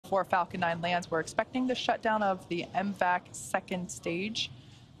before Falcon 9 lands, we're expecting the shutdown of the MVAC second stage.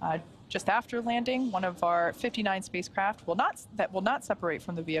 Just after landing, one of our 59 spacecraft that will not separate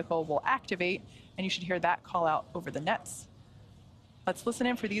from the vehicle will activate, and you should hear that call out over the nets. Let's listen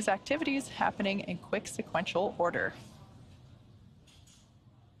in for these activities happening in quick sequential order.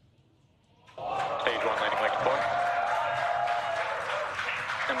 Stage 1 landing leg deployed.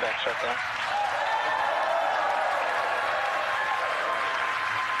 MVAC shutdown.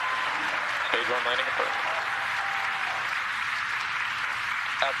 Stage 1 landing confirmed.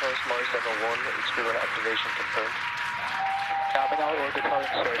 Atmos Mars Demo 1, experiment activation confirmed. Tapping out orbital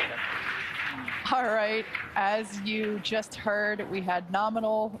insertion. All right, as you just heard, we had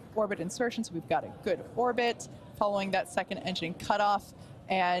nominal orbit insertion, so we've got a good orbit following that second engine cutoff.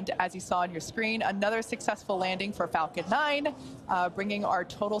 And as you saw on your screen, another successful landing for Falcon 9, bringing our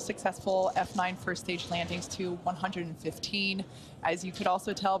total successful F9 first stage landings to 115. As you could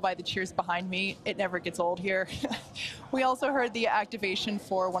also tell by the cheers behind me, it never gets old here. We also heard the activation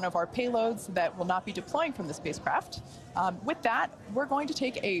for one of our payloads that will not be deploying from the spacecraft. With that, we're going to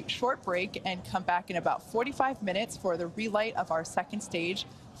take a short break and come back in about 45 minutes for the relight of our second stage,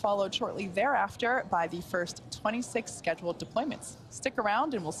 followed shortly thereafter by the first 26 scheduled deployments. Stick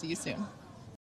around and we'll see you soon.